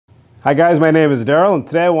Hi guys, my name is Daryl, and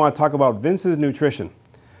today I want to talk about Vince's nutrition.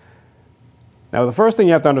 Now the first thing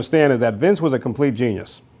you have to understand is that Vince was a complete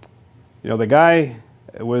genius. You know, the guy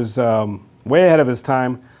was way ahead of his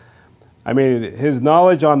time. I mean, his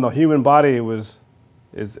knowledge on the human body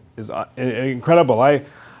is incredible. I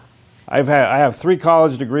have 3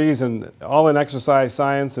 college degrees, and all in exercise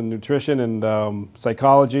science and nutrition and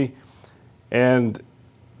psychology, and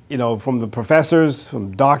you know, from the professors,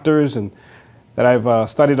 from doctors, and that I've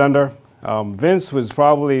studied under. Vince was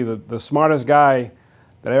probably the smartest guy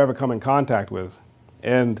that I've ever come in contact with.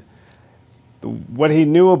 And what he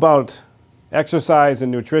knew about exercise and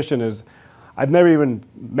nutrition is, I've never even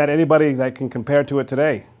met anybody that can compare to it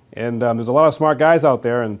today. And there's a lot of smart guys out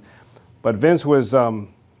there, but Vince was,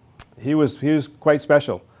 he was quite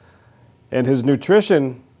special. And his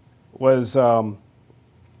nutrition was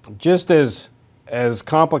just as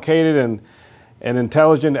complicated and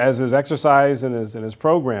intelligent as his exercise and his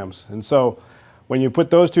programs. And so when you put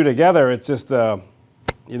those two together, it's just, you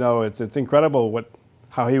know, it's incredible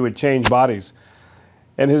how he would change bodies.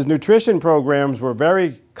 And his nutrition programs were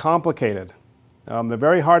very complicated. They're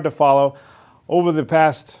very hard to follow. Over the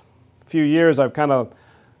past few years, I've kind of,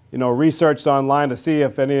 you know, researched online to see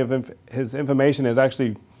if any of his information is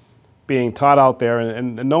actually being taught out there,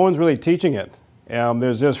 and no one's really teaching it.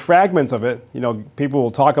 There's just fragments of it. You know, people will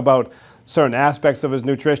talk about certain aspects of his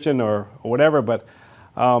nutrition or whatever, but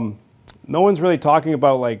no one's really talking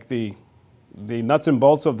about like the nuts and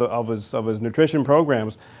bolts of his nutrition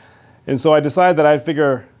programs. And so I decided that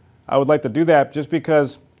I would like to do that just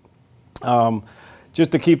because,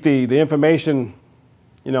 just to keep the information,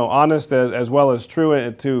 you know, honest as well as true,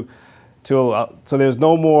 and so there's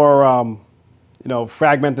no more you know,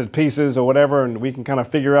 fragmented pieces or whatever, and we can kind of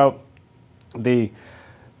figure out the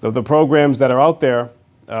programs that are out there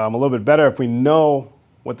a little bit better if we know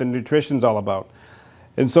what the nutrition's all about.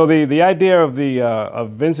 And so the idea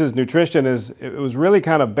of Vince's nutrition is, it was really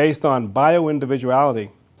kind of based on bio-individuality.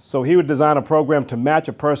 So he would design a program to match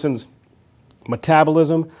a person's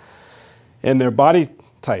metabolism and their body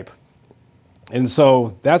type. And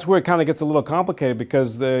so that's where it kind of gets a little complicated,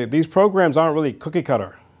 because these programs aren't really cookie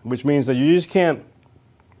cutter, which means that you just can't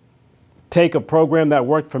take a program that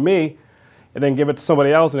worked for me and then give it to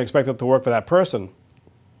somebody else and expect it to work for that person.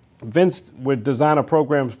 Vince would design a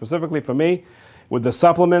program specifically for me with the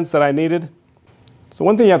supplements that I needed. So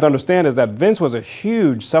one thing you have to understand is that Vince was a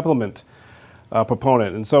huge supplement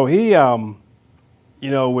proponent. And so he you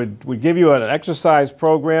know, would give you an exercise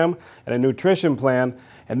program and a nutrition plan,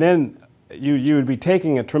 and then you would be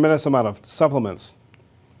taking a tremendous amount of supplements.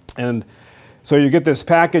 And so you get this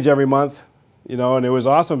package every month, you know, and it was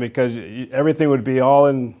awesome because everything would be all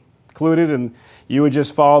included, and you would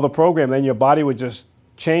just follow the program. Then your body would just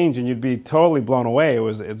change and you'd be totally blown away.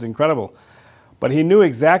 It's incredible. But he knew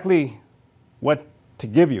exactly what to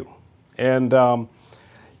give you. And you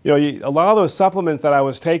know, a lot of those supplements that I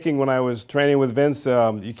was taking when I was training with Vince,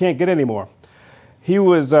 you can't get anymore. He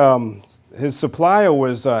was, his supplier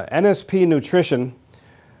was NSP Nutrition,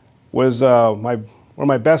 was one of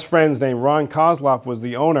my best friends named Ron Kozloff was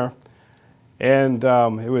the owner. And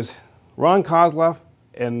it was Ron Kozloff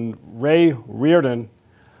and Ray Reardon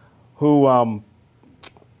who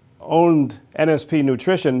owned NSP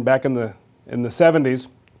Nutrition back in the 70s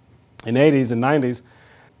and 80s and 90s.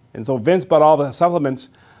 And so Vince bought all the supplements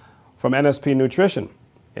from NSP Nutrition.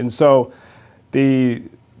 And so the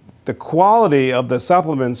quality of the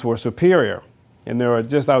supplements were superior, and they were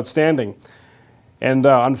just outstanding. And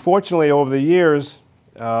unfortunately, over the years,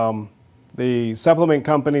 the supplement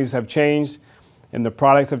companies have changed and the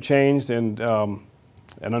products have changed, and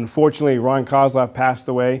unfortunately Ron Kozloff passed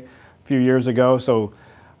away a few years ago, so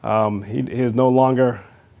he is no longer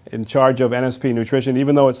in charge of NSP Nutrition,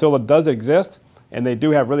 even though it still does exist and they do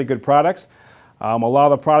have really good products. A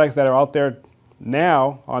lot of the products that are out there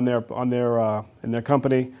now in their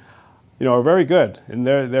company, you know, are very good, and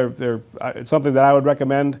it's something that I would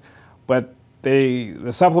recommend. But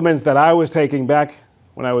the supplements that I was taking back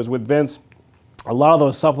when I was with Vince, a lot of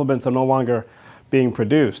those supplements are no longer being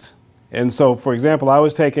produced. And so, for example, I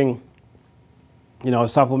was taking, you know,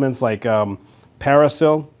 supplements like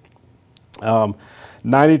Parasil,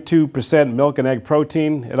 92% milk and egg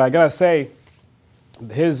protein. And I gotta say,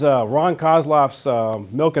 his Ron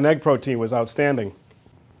Kozloff's milk and egg protein was outstanding.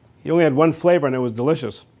 He only had one flavor and it was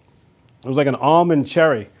delicious. It was like an almond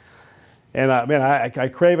cherry. And man, I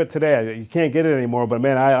crave it today. You can't get it anymore, but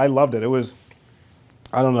man, I loved it. It was,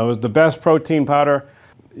 I don't know, it was the best protein powder.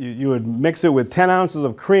 You would mix it with 10 ounces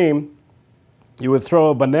of cream. You would throw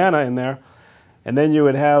a banana in there, and then you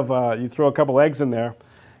would have, you throw a couple eggs in there,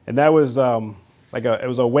 and that was it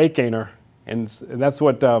was a weight gainer. And that's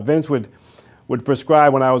what Vince would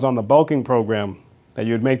prescribe when I was on the bulking program, that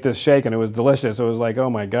you would make this shake, and it was delicious. It was like, oh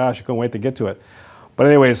my gosh, I couldn't wait to get to it. But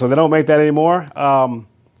anyway, so they don't make that anymore.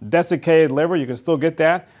 Desiccated liver, you can still get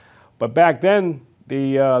that. But back then,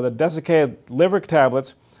 the desiccated liver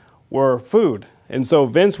tablets were food. And so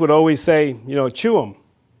Vince would always say, you know, chew them.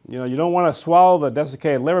 You know, you don't want to swallow the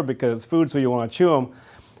desiccated liver because it's food, so you want to chew them.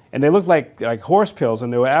 And they looked like horse pills,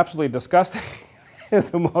 and they were absolutely disgusting.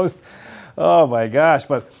 The most, oh my gosh.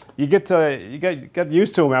 But you get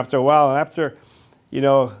used to them after a while. And after, you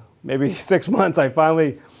know, maybe 6 months, I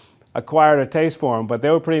finally acquired a taste for them. But they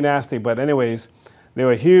were pretty nasty. But anyways, they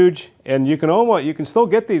were huge. And you can still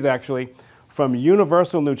get these actually from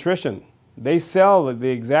Universal Nutrition. They sell the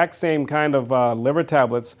exact same kind of liver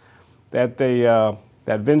tablets that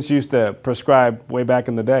that Vince used to prescribe way back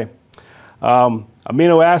in the day.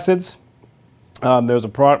 Amino acids. There's a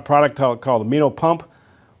product called Amino Pump,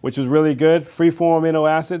 which is really good. Free-form amino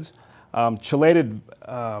acids, chelated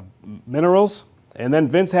minerals, and then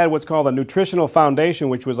Vince had what's called a nutritional foundation,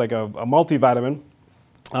 which was like a multivitamin.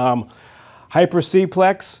 Hyper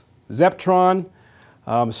C-Plex, Zeptron,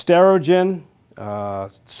 Sterogen,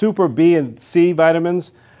 Super B and C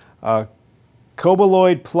vitamins,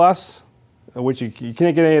 Cobaloid Plus, which you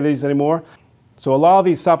can't get any of these anymore. So a lot of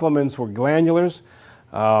these supplements were glandulars,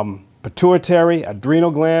 pituitary,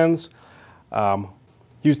 adrenal glands.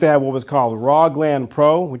 Used to have what was called Raw Gland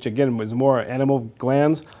Pro, which again was more animal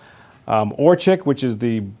glands. Orchic, which is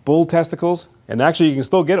the bull testicles. And actually you can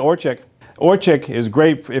still get Orchic. Orchic is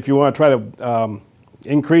great if you want to try to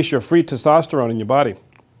increase your free testosterone in your body.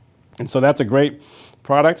 And so that's a great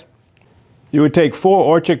product. You would take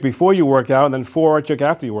 4 Orchic before you work out and then 4 Orchic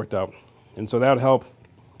after you worked out. And so that would help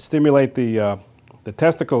stimulate the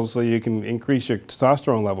testicles so you can increase your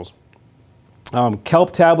testosterone levels.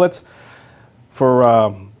 Kelp tablets for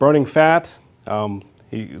burning fat,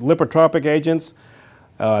 lipotropic agents,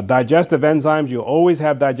 digestive enzymes. You always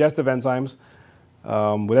have digestive enzymes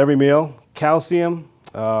with every meal. Calcium,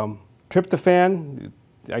 tryptophan.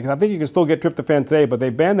 I think you can still get tryptophan today, but they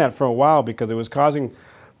banned that for a while because it was causing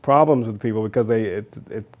problems with people because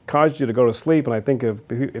it caused you to go to sleep. And I think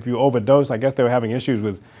if you overdose, I guess they were having issues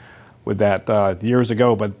with that years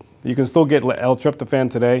ago. But you can still get L-tryptophan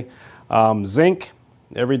today. Zinc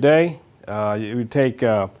every day. You would take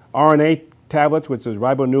RNA tablets, which is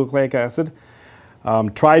ribonucleic acid.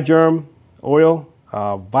 Trigerm oil.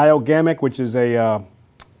 Biogamic, which is a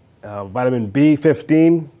vitamin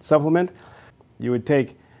B15 supplement. You would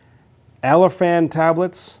take Alafan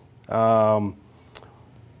tablets.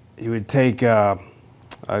 You would take a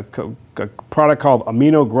product called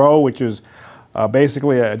Amino Grow, which is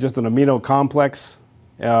basically just an amino complex.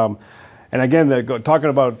 And again, talking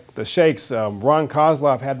about the shakes, Ron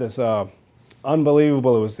Kozlov had this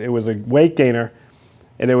unbelievable, it was a weight gainer,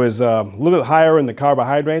 and it was a little bit higher in the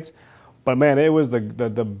carbohydrates, but man, it was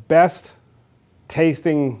the best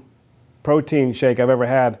tasting protein shake I've ever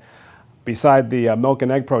had beside the milk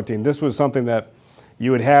and egg protein. This was something that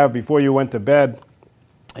you would have before you went to bed,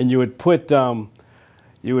 and you would put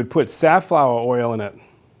safflower oil in it.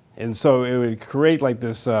 And so it would create like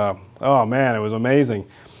this, oh man, it was amazing.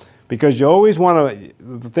 Because you always want to,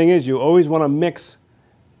 the thing is, you always want to mix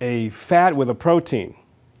a fat with a protein.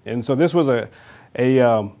 And so this was a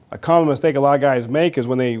common mistake a lot of guys make is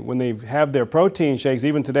when they have their protein shakes,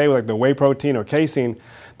 even today with like the whey protein or casein,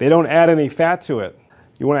 they don't add any fat to it.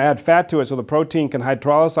 You want to add fat to it so the protein can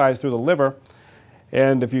hydrolyze through the liver.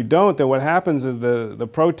 And if you don't, then what happens is the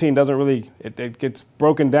protein doesn't really, it gets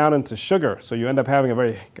broken down into sugar. So you end up having a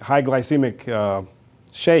very high glycemic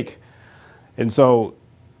shake. And so,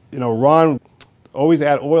 you know, Ron always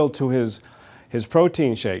add oil to his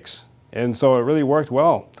protein shakes. And so it really worked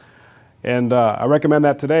well. And I recommend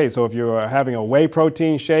that today. So if you're having a whey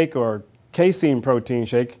protein shake or casein protein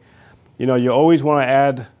shake, you know, you always want to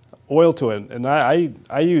add oil to it. And I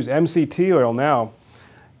use MCT oil now.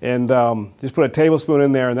 And just put a tablespoon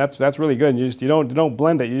in there, and that's really good. And you don't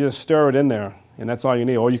blend it; you just stir it in there, and that's all you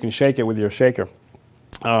need. Or you can shake it with your shaker.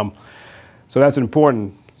 So that's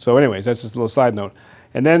important. So, anyways, that's just a little side note.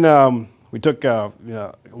 And then we took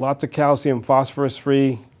lots of calcium,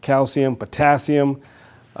 phosphorus-free calcium, potassium.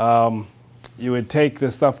 You would take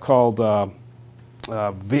this stuff called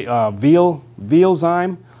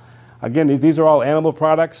Vealzyme. Again, these are all animal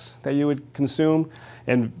products that you would consume.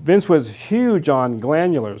 And Vince was huge on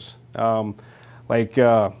glandulars.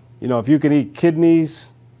 You know, if you could eat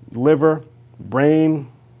kidneys, liver,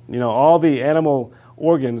 brain, you know, all the animal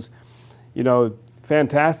organs, you know,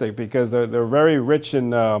 fantastic because they're very rich in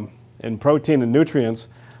protein and nutrients.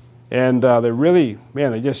 And they really,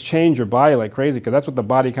 man, they just change your body like crazy, because that's what the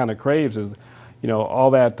body kind of craves, is, you know,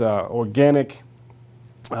 all that organic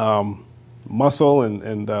muscle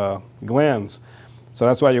and glands. So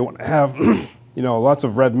that's why you want to have, you know, lots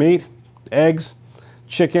of red meat, eggs,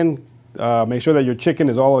 chicken. Make sure that your chicken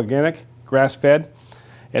is all organic, grass-fed,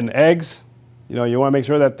 and eggs. You know, you want to make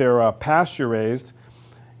sure that they're pasture raised,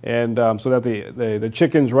 and so that the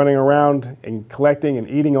chicken's running around and collecting and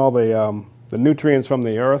eating all the nutrients from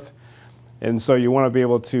the earth. And so you want to be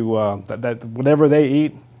able to that whatever they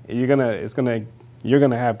eat, you're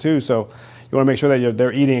gonna have too. So you want to make sure that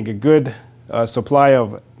they're eating a good supply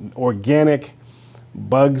of organic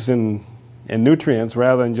bugs and nutrients,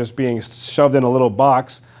 rather than just being shoved in a little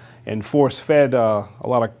box and force-fed a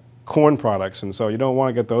lot of corn products. And so you don't want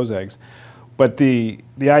to get those eggs. But the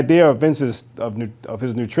idea of Vince's of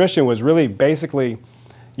his nutrition was really basically,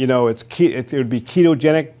 you know, it would be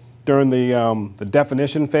ketogenic during the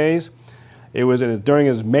definition phase. It was during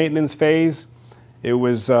his maintenance phase. It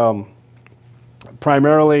was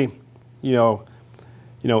primarily, you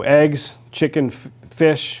know, eggs, chicken,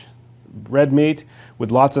 fish, red meat,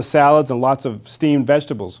 with lots of salads and lots of steamed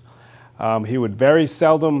vegetables. He would very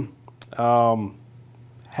seldom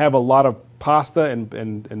have a lot of pasta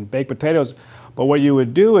and baked potatoes. But what you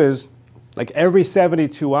would do is, like every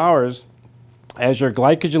 72 hours, as your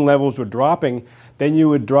glycogen levels were dropping, then you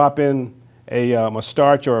would drop in a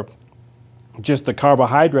starch or just the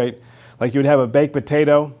carbohydrate. Like you would have a baked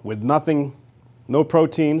potato with nothing, no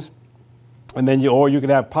proteins, and then or you could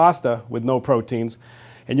have pasta with no proteins,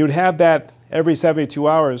 and you'd have that every 72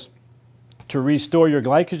 hours to restore your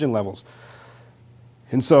glycogen levels.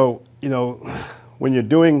 And so, you know, when you're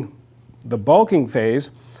doing the bulking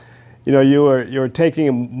phase, you know, you're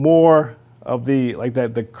taking more of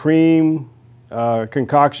the cream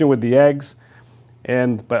concoction with the eggs.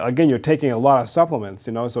 But again, you're taking a lot of supplements,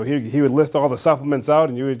 you know. So he would list all the supplements out,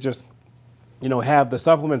 and you would just, you know, have the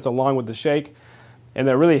supplements along with the shake. And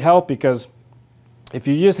that really helped, because if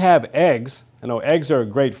you just have eggs, you know, eggs are a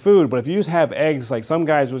great food, but if you just have eggs, like some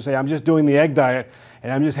guys would say, I'm just doing the egg diet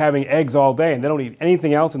and I'm just having eggs all day, and they don't eat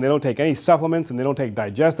anything else, and they don't take any supplements, and they don't take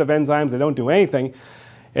digestive enzymes, they don't do anything,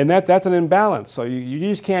 and that's an imbalance. So you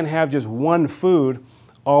just can't have just one food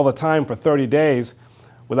all the time for 30 days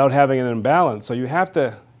without having an imbalance. So you have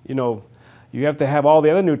to, you know, you have to have all the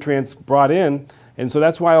other nutrients brought in, and so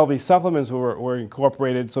that's why all these supplements were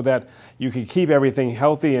incorporated, so that you could keep everything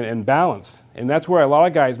healthy and balanced. And that's where a lot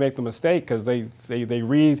of guys make the mistake, because they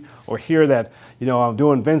read or hear that, you know, I'm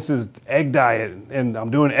doing Vince's egg diet, and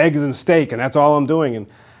I'm doing eggs and steak, and that's all I'm doing.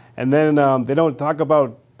 And then they don't talk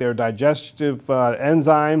about their digestive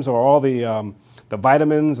enzymes, or all the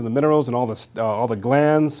vitamins and the minerals and all the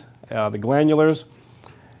glands, the glandulars.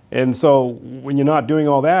 And so when you're not doing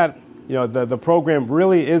all that, you know, the program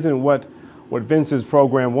really isn't what Vince's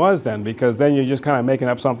program was then, because then you're just kind of making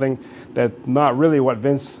up something that's not really what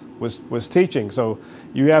Vince was teaching. So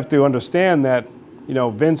you have to understand that, you know,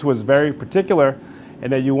 Vince was very particular,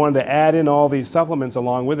 and that you wanted to add in all these supplements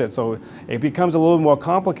along with it. So it becomes a little more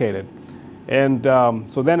complicated. And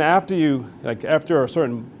so then after after a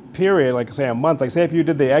certain period, like say a month, like say if you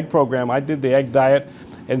did the egg program, I did the egg diet,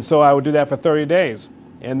 and so I would do that for 30 days.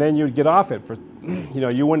 And then you'd get off it for, you know,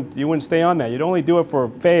 you wouldn't stay on that. You'd only do it for a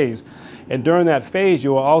phase. And during that phase,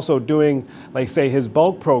 you were also doing, like say, his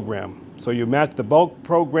bulk program. So you match the bulk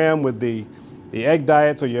program with the egg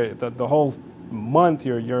diet, so the whole month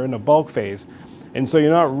you're in a bulk phase. And so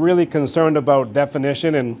you're not really concerned about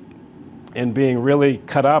definition and being really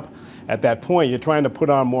cut up at that point. You're trying to put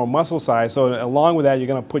on more muscle size. So along with that, you're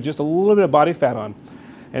going to put just a little bit of body fat on.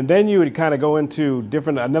 And then you would kind of go into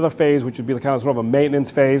another phase, which would be kind of sort of a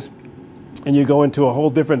maintenance phase. And you go into a whole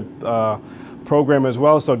different program as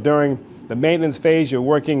well. So during the maintenance phase, you're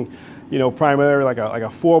working, you know, primarily like a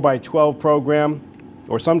 4x12 program,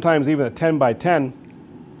 or sometimes even a 10x10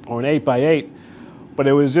 or an 8x8. But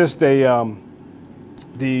it was just the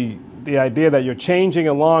idea that you're changing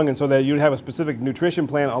along, and so that you'd have a specific nutrition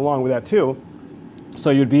plan along with that too. So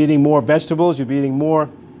you'd be eating more vegetables, you'd be eating more,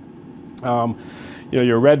 you know,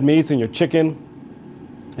 your red meats and your chicken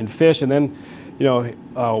and fish. And then, you know,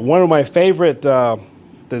 one of my favorite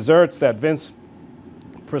desserts that Vince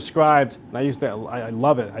prescribed, and I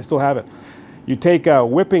love it, I still have it. You take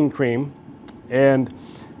whipping cream, and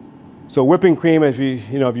so whipping cream, if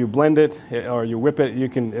you blend it or you whip it,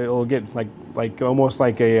 it'll get like almost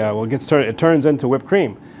like it turns into whipped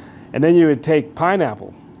cream. And then you would take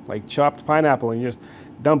pineapple, like chopped pineapple, and you just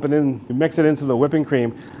dump it in, you mix it into the whipping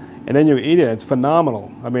cream, and then you eat it. It's phenomenal.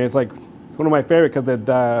 I mean, it's one of my favorite, because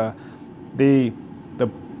the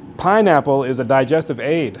pineapple is a digestive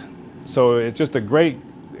aid. So it's just a great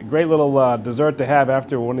great little dessert to have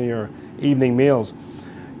after one of your evening meals.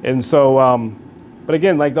 And so, but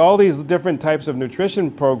again, like all these different types of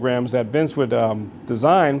nutrition programs that Vince would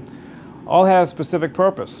design, all had a specific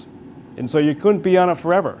purpose. And so you couldn't be on it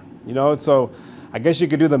forever, you know. So I guess you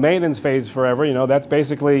could do the maintenance phase forever, you know. That's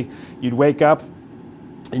basically, you'd wake up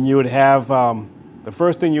and you would have, the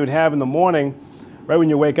first thing you would have in the morning, right when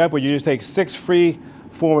you wake up, would you just take 6 free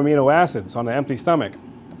form amino acids on an empty stomach.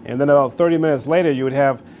 And then about 30 minutes later, you would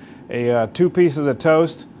have 2 pieces of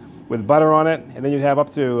toast with butter on it, and then you'd have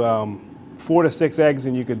up to 4 to 6 eggs,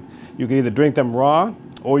 and you could either drink them raw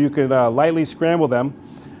or you could lightly scramble them.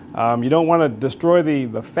 You don't want to destroy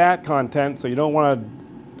the fat content, so you don't want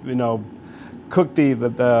to, you know, cook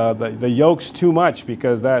the yolks too much,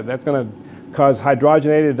 because that's going to cause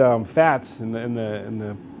hydrogenated fats in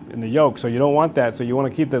the yolk. So you don't want that. So you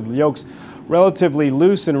want to keep the yolks relatively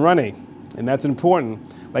loose and runny, and that's important.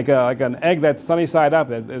 Like an egg that's sunny side up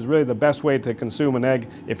is really the best way to consume an egg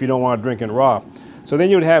if you don't want to drink it raw. So then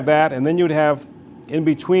you'd have that, and then you'd have, in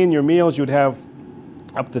between your meals, you'd have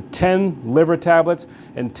up to 10 liver tablets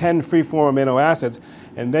and 10 free-form amino acids.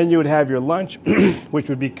 And then you would have your lunch, which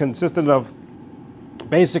would be consistent of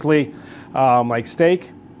basically like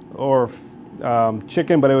steak or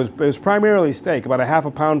chicken, but it was primarily steak, about a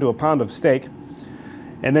 ½ pound to a pound of steak.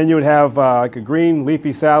 And then you would have like a green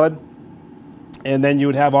leafy salad. And then you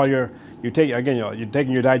would have all your, you're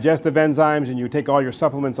taking your digestive enzymes, and you take all your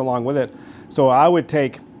supplements along with it. So I would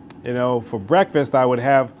take, you know, for breakfast, I would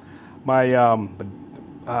have my,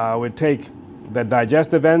 I would take the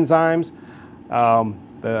digestive enzymes,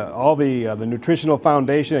 all the nutritional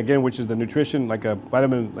foundation, again, which is the nutrition, like a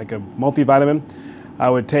vitamin, like a multivitamin. I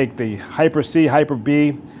would take the Hyper C, Hyper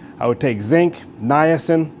B. I would take zinc,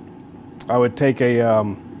 niacin. I would take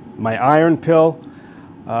my iron pill,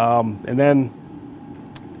 and then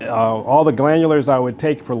all the glandulars I would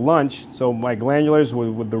take for lunch. So my glandulars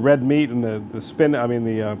with the red meat and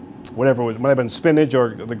whatever it was, might have been spinach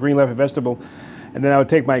or the green leafy vegetable. And then I would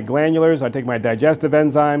take my glandulars, I'd take my digestive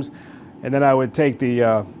enzymes, and then I would take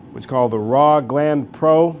the what's called the Raw Gland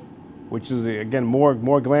Pro, which is again more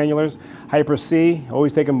glandulars. Hyper C,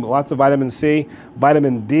 always taking lots of vitamin C,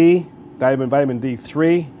 vitamin D, vitamin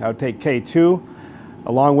D3. I would take K2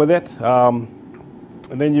 along with it, and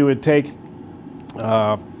then you would take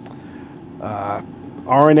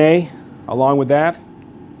RNA along with that,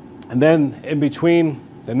 and then in between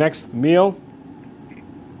the next meal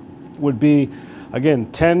would be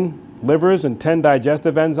again 10 livers and 10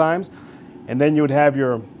 digestive enzymes, and then you would have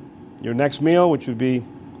your next meal, which would be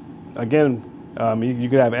again you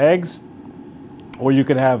could have eggs, or you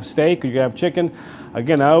could have steak, or you could have chicken.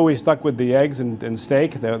 Again, I always stuck with the eggs and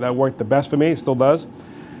steak. That worked the best for me, it still does.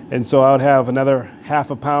 And so I would have another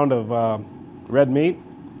 ½ pound of red meat,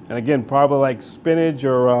 and again probably like spinach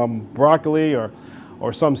or broccoli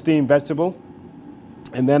or some steamed vegetable.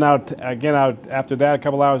 And then after that, a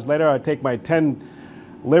couple hours later, I'd take my 10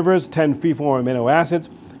 livers, 10 free-form amino acids,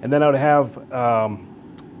 and then I would have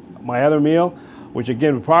my other meal, which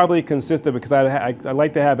again would probably consist of, because I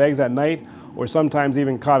like to have eggs at night, or sometimes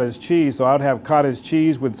even cottage cheese. So I would have cottage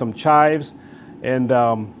cheese with some chives, and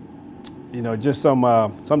you know, just some.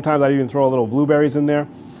 Sometimes I even throw a little blueberries in there.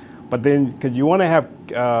 But then, because you want to have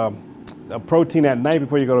a protein at night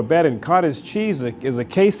before you go to bed, and cottage cheese is a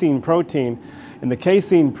casein protein. And the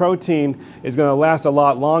casein protein is going to last a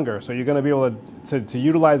lot longer, so you're going to be able to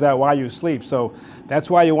utilize that while you sleep. So that's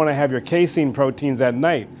why you want to have your casein proteins at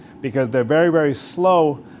night, because they're very, very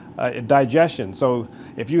slow digestion. So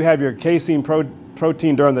if you have your casein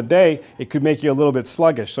protein during the day, it could make you a little bit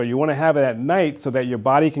sluggish. So you want to have it at night so that your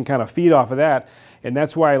body can kind of feed off of that. And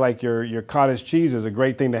that's why, like, your cottage cheese is a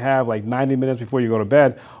great thing to have like 90 minutes before you go to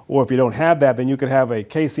bed. Or if you don't have that, then you could have a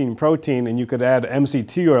casein protein, and you could add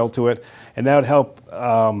MCT oil to it, and that would help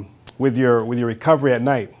with your recovery at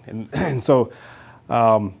night. And so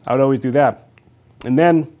I would always do that. And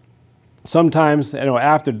then sometimes, you know,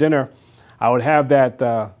 after dinner, I would have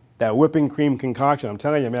that whipping cream concoction. I'm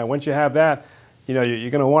telling you, man, once you have that, you know,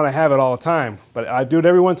 you're going to want to have it all the time. But I do it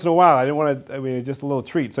every once in a while. I didn't want to, I mean, just a little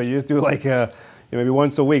treat. So you just do like maybe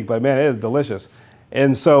once a week, but man, it is delicious.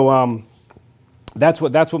 And so that's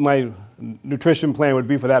what my nutrition plan would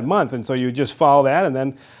be for that month. And so you just follow that, and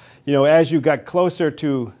then, you know, as you got closer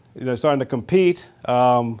to, you know, starting to compete,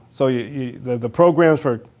 so the programs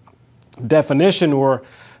for definition were,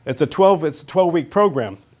 it's a 12-week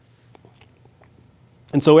program.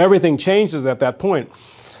 And so everything changes at that point,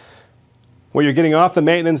 where you're getting off the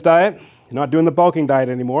maintenance diet, you're not doing the bulking diet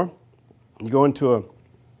anymore. You go into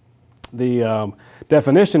the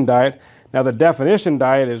definition diet. Now the definition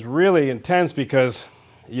diet is really intense, because,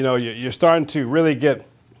 you know, you're starting to really get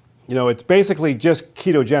it's basically just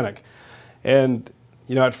ketogenic. And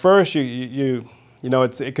at first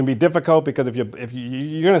it can be difficult because if you're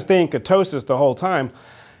going to stay in ketosis the whole time,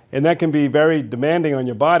 and that can be very demanding on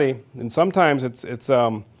your body. And sometimes it's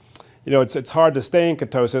hard to stay in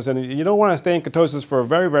ketosis, and you don't want to stay in ketosis for a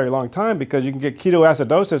very, very long time because you can get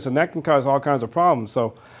ketoacidosis, and that can cause all kinds of problems.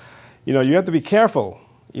 So, you have to be careful,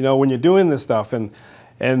 when you're doing this stuff, and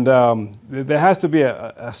there has to be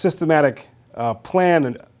a systematic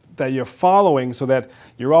plan that you're following so that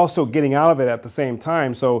you're also getting out of it at the same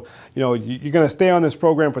time. So, you're going to stay on this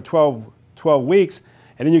program for 12 weeks,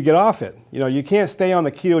 and then you get off it. You can't stay on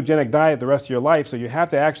the ketogenic diet the rest of your life, so you have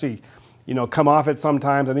to actually come off it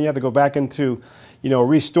sometimes, and then you have to go back into,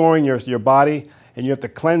 restoring your body, and you have to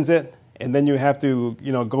cleanse it, and then you have to,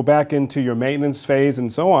 go back into your maintenance phase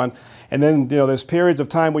and so on. And then, there's periods of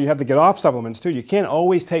time where you have to get off supplements too. You can't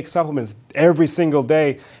always take supplements every single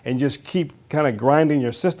day and just keep kind of grinding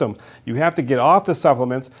your system. You have to get off the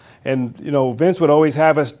supplements. And, Vince would always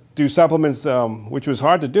have us do supplements, which was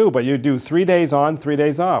hard to do, but you do 3 days on, 3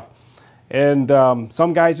 days off. And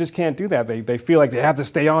some guys just can't do that. They feel like they have to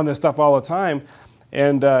stay on this stuff all the time,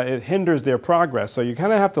 and it hinders their progress. So you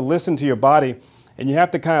kind of have to listen to your body, and you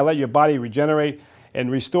have to kind of let your body regenerate and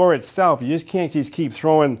restore itself. You just can't just keep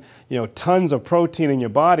throwing, tons of protein in your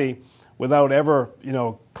body without ever,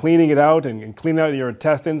 cleaning it out and cleaning out your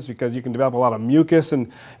intestines, because you can develop a lot of mucus and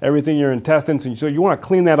everything in your intestines. And so you want to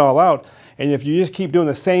clean that all out. And if you just keep doing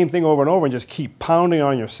the same thing over and over and just keep pounding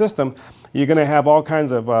on your system, you're going to have all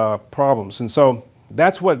kinds of problems. And so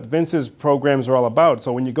that's what Vince's programs are all about.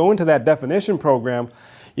 So when you go into that definition program,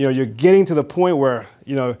 you're getting to the point where,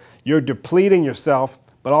 you're depleting yourself,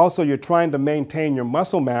 but also you're trying to maintain your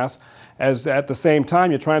muscle mass, as at the same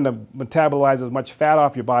time you're trying to metabolize as much fat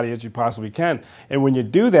off your body as you possibly can. And when you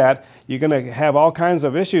do that, you're going to have all kinds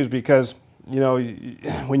of issues because,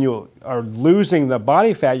 when you are losing the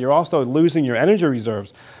body fat, you're also losing your energy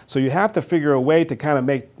reserves. So you have to figure a way to kind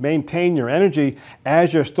of maintain your energy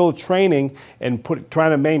as you're still training and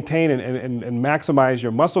trying to maintain and maximize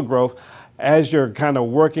your muscle growth as you're kind of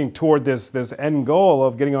working toward this end goal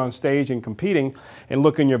of getting on stage and competing and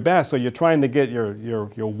looking your best. So you're trying to get your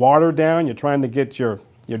water down, you're trying to get your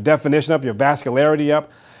definition up, your vascularity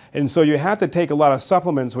up. And so you have to take a lot of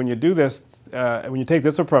supplements when you do this, when you take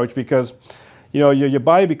this approach, because your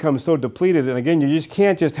body becomes so depleted. And again, you just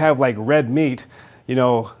can't just have like red meat,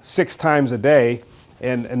 6 times a day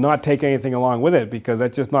and not take anything along with it, because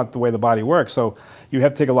that's just not the way the body works. So you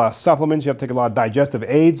have to take a lot of supplements, you have to take a lot of digestive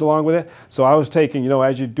aids along with it. So I was taking,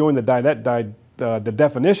 as you're doing the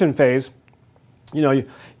definition phase, you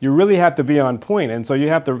really have to be on point. And so you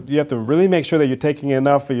have to really make sure that you're taking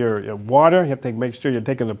enough of your water. You have to make sure you're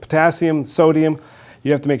taking the potassium, sodium.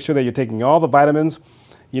 You have to make sure that you're taking all the vitamins,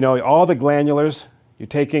 all the glandulars. You're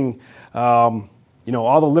taking, all the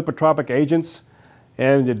lipotropic agents.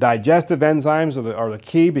 And the digestive enzymes are the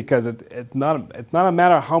key, because it's not a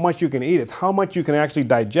matter of how much you can eat, it's how much you can actually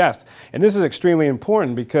digest. And this is extremely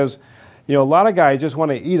important because, a lot of guys just want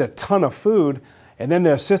to eat a ton of food, and then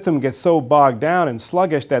their system gets so bogged down and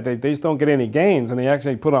sluggish that they just don't get any gains, and they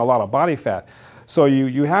actually put on a lot of body fat. So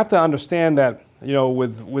you have to understand that,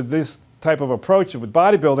 with this type of approach with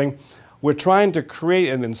bodybuilding, we're trying to create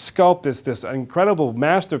and sculpt this incredible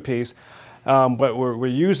masterpiece. But we're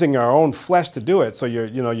using our own flesh to do it. So you're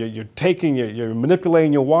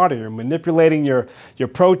manipulating your water, you're manipulating your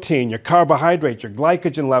protein, your carbohydrates, your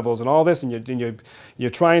glycogen levels, and all this, and you're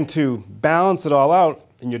trying to balance it all out,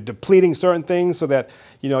 and you're depleting certain things so that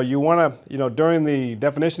you want to during the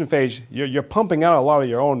definition phase you're pumping out a lot of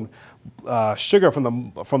your own sugar from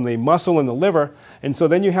the muscle and the liver, and so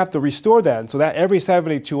then you have to restore that, and so that every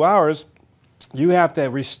 72 hours. You have to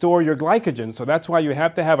restore your glycogen. So that's why you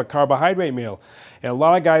have to have a carbohydrate meal. And a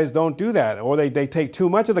lot of guys don't do that, or they take too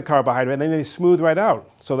much of the carbohydrate and then they smooth right out.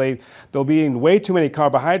 So they'll be eating way too many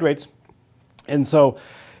carbohydrates. And so,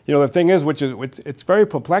 the thing is, it's very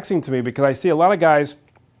perplexing to me, because I see a lot of guys,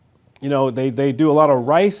 they do a lot of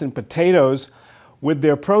rice and potatoes with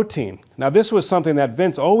their protein. Now this was something that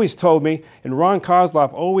Vince always told me, and Ron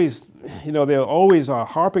Kozloff always, they're always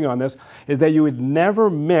harping on this, is that you would never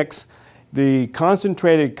mix the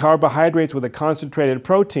concentrated carbohydrates with a concentrated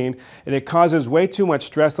protein, and it causes way too much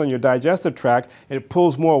stress on your digestive tract, and it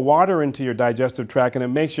pulls more water into your digestive tract, and it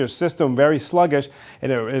makes your system very sluggish,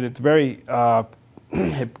 and it's very,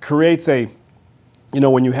 it creates a,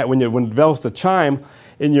 when it develops the chyme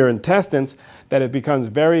in your intestines, that it becomes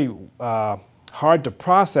very hard to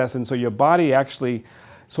process, and so your body actually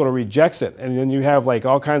sort of rejects it, and then you have like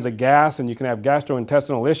all kinds of gas, and you can have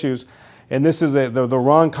gastrointestinal issues. And this is the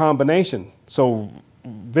wrong combination. So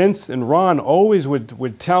Vince and Ron always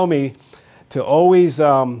would tell me to always,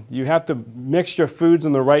 you have to mix your foods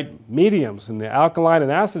in the right mediums, and the alkaline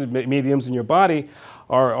and acid mediums in your body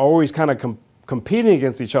are always kind of competing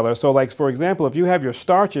against each other. So like, for example, if you have your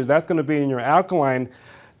starches, that's going to be in your alkaline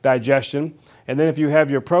digestion, and then if you have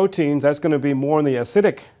your proteins, that's going to be more in the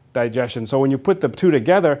acidic digestion. So when you put the two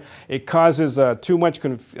together, it causes too much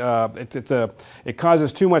it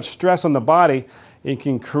causes too much stress on the body. It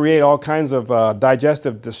can create all kinds of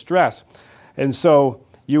digestive distress, and so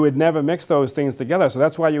you would never mix those things together. So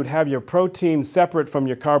that's why you would have your protein separate from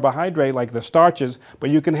your carbohydrate, like the starches, but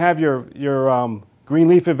you can have your green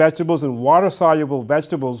leafy vegetables and water-soluble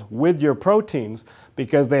vegetables with your proteins,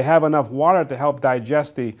 because they have enough water to help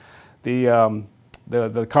digest the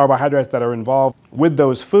carbohydrates that are involved with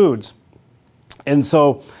those foods. And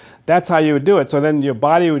so that's how you would do it. So then your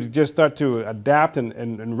body would just start to adapt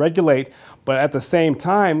and regulate, but at the same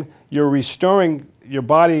time, you're restoring your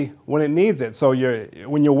body when it needs it. So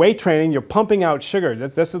when you're weight training, you're pumping out sugar.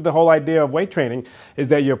 This is the whole idea of weight training, is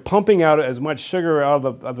that you're pumping out as much sugar out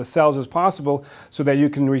of the cells as possible so that you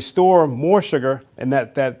can restore more sugar, and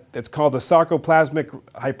that's called the sarcoplasmic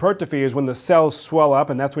hypertrophy, is when the cells swell up,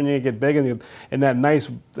 and that's when you get big, and that nice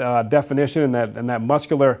definition and that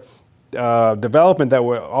muscular development that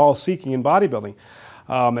we're all seeking in bodybuilding.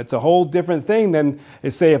 It's a whole different thing than,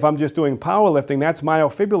 say, if I'm just doing powerlifting, that's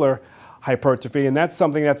myofibrillar hypertrophy, and that's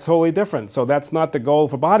something that's totally different. So that's not the goal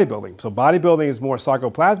for bodybuilding. So bodybuilding is more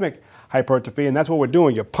sarcoplasmic hypertrophy, and that's what we're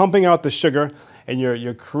doing. You're pumping out the sugar, and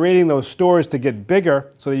you're creating those stores to get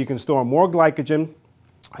bigger so that you can store more glycogen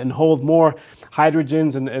and hold more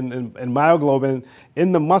hydrogens and myoglobin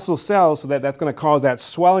in the muscle cells, so that's going to cause that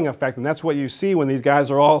swelling effect. And that's what you see when these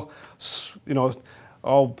guys are all,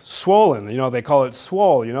 all swollen. They call it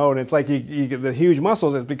swole, and it's like you get the huge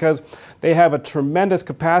muscles. It's because they have a tremendous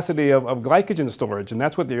capacity of glycogen storage, and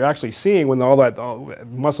that's what you're actually seeing when all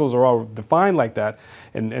muscles are all defined like that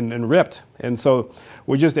and ripped. And so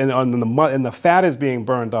we're just, and the fat is being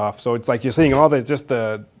burned off. So it's like you're seeing all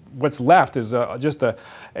the, what's left is just a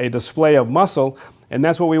display of muscle, and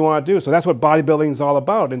that's what we want to do. So that's what bodybuilding is all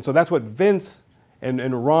about. And so that's what Vince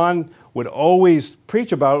and Ron would always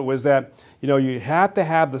preach about, was that you have to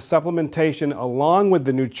have the supplementation along with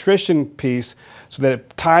the nutrition piece so that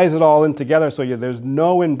it ties it all in together, so there's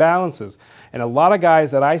no imbalances. And a lot of guys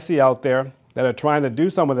that I see out there that are trying to do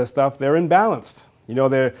some of this stuff, they're imbalanced.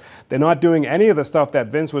 They're not doing any of the stuff that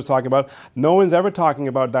Vince was talking about. No one's ever talking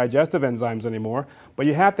about digestive enzymes anymore, but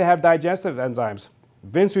you have to have digestive enzymes.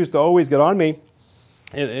 Vince used to always get on me,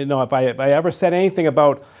 if I ever said anything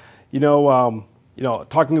about,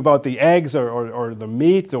 talking about the eggs or the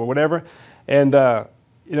meat or whatever. And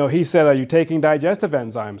he said, "Are you taking digestive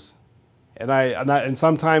enzymes?" And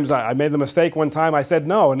sometimes I made the mistake one time. I said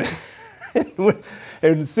no, and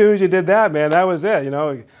as soon as you did that, man, that was it.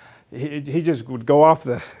 He just would go off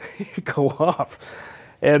he'd go off,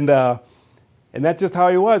 and that's just how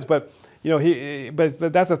he was. But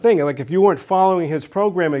but that's the thing. Like, if you weren't following his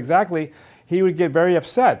program exactly, he would get very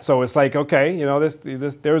upset. So it's like, okay,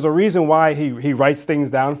 there's a reason why he writes things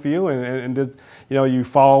down for you, and you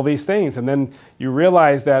follow these things, and then you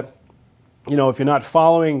realize that, if you're not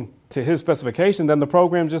following to his specification, then the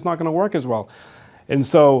program's just not going to work as well. And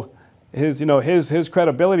so his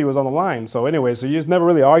credibility was on the line. So anyway, so you just never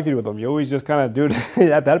really argued with him. You always just kind of do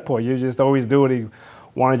it at that point. You just always do what he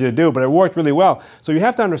wanted you to do, but it worked really well. So you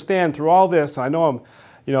have to understand through all this. I know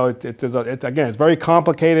again, it's very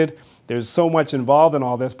complicated. There's so much involved in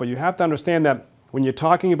all this, but you have to understand that when you're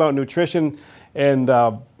talking about nutrition and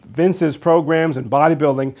Vince's programs and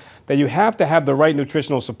bodybuilding, that you have to have the right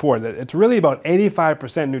nutritional support. It's really about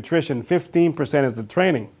 85% nutrition, 15% is the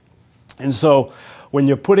training. And so when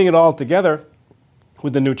you're putting it all together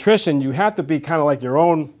with the nutrition, you have to be kind of like your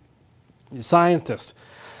own scientist,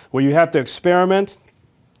 where you have to experiment,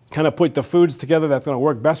 kind of put the foods together that's going to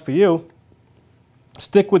work best for you.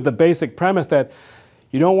 Stick with the basic premise that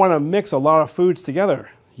you don't want to mix a lot of foods together.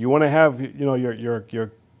 You want to have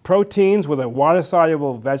your proteins with a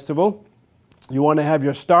water-soluble vegetable. You want to have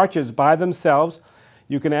your starches by themselves.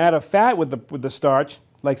 You can add a fat with the starch.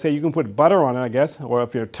 Like, say, you can put butter on it, I guess, or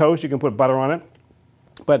if you're toast, you can put butter on it.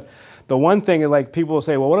 But the one thing is, like, people will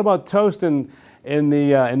say, well, what about toast and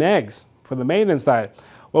eggs for the maintenance diet?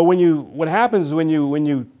 Well, what happens is when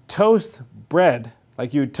you toast bread,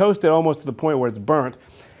 like you toast it almost to the point where it's burnt,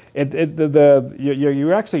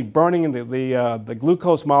 you're actually burning the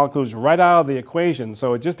glucose molecules right out of the equation.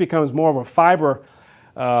 So it just becomes more of a fiber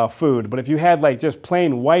food. But if you had like just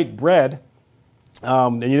plain white bread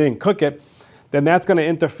and you didn't cook it, then that's going to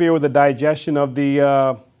interfere with the digestion of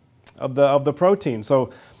the protein.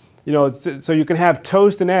 So you know, so you can have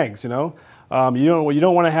toast and eggs, you know. You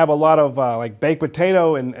don't want to have a lot of like baked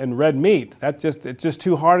potato and red meat. It's just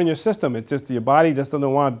too hard on your system. It's just your body just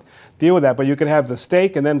doesn't want to deal with that. But you could have the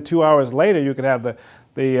steak, and then 2 hours later you could have the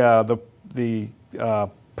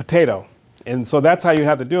potato, and so that's how you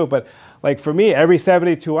have to do it. But like for me, every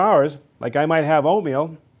 72 hours, like I might have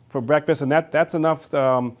oatmeal for breakfast, and that's enough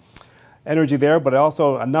energy there, but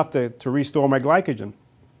also enough to restore my glycogen.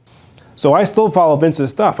 So I still follow Vince's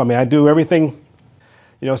stuff. I mean, I do everything.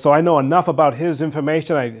 You know, so I know enough about his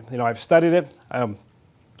information. I've studied it.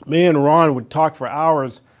 Me and Ron would talk for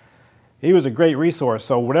hours. He was a great resource.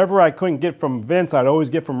 So whatever I couldn't get from Vince, I'd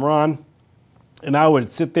always get from Ron. And I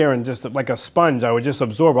would sit there and just like a sponge, I would just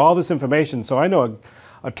absorb all this information. So I know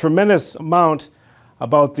a tremendous amount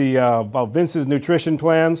about about Vince's nutrition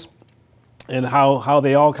plans and how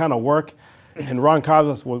they all kind of work. And Ron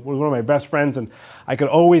Cosmos was one of my best friends, and I could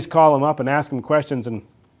always call him up and ask him questions. And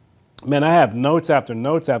man, I have notes after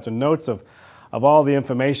notes after notes of all the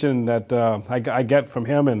information that I get from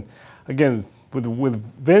him. And again, with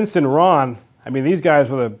Vince and Ron, I mean, these guys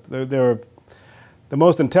were they're the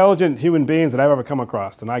most intelligent human beings that I've ever come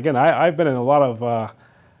across. And again, I've been in a lot of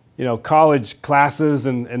you know, college classes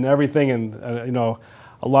and everything, and you know,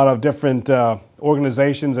 a lot of different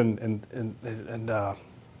organizations and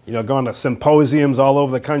you know, going to symposiums all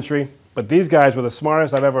over the country. But these guys were the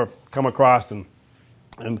smartest I've ever come across, and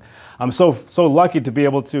I'm so lucky to be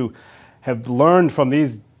able to have learned from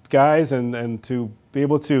these guys and to be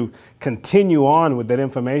able to continue on with that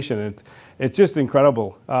information. It's just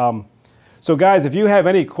incredible. So guys, if you have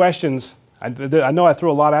any questions, I know I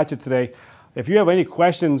threw a lot at you today. If you have any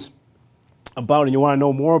questions about and you want to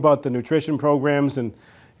know more about the nutrition programs and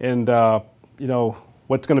you know,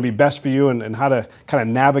 what's going to be best for you and how to kind of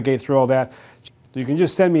navigate through all that, you can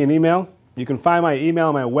just send me an email. You can find my email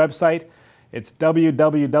on my website. It's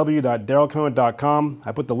www.darylcohen.com.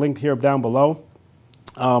 I put the link here down below.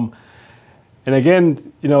 And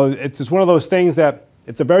again, you know, it's just one of those things that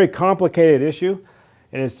it's a very complicated issue,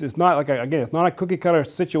 and it's not like it's not a cookie cutter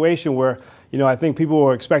situation where, you know, I think people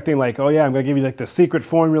were expecting like, oh yeah, I'm going to give you like the secret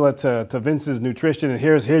formula to Vince's nutrition, and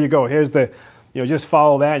here you go, here's the, you know, just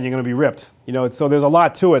follow that and you're going to be ripped. You know, so there's a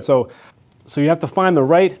lot to it. So you have to find the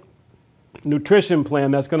right nutrition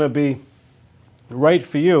plan that's going to be right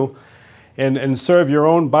for you and serve your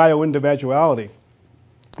own bio-individuality.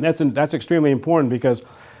 And that's extremely important because,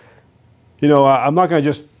 you know, I'm not going to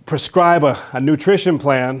just prescribe a nutrition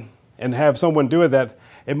plan and have someone do it that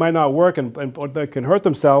it might not work and they can hurt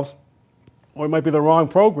themselves, or it might be the wrong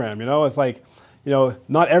program. You know, it's like, you know,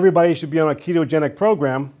 not everybody should be on a ketogenic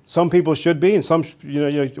program. Some people should be, and some, you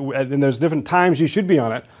know, and there's different times you should be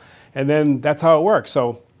on it, and then that's how it works.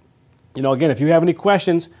 So, you know, again, if you have any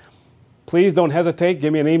questions, please don't hesitate.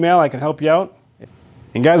 Give me an email. I can help you out.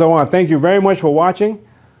 And guys, I want to thank you very much for watching.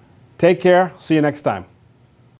 Take care. See you next time.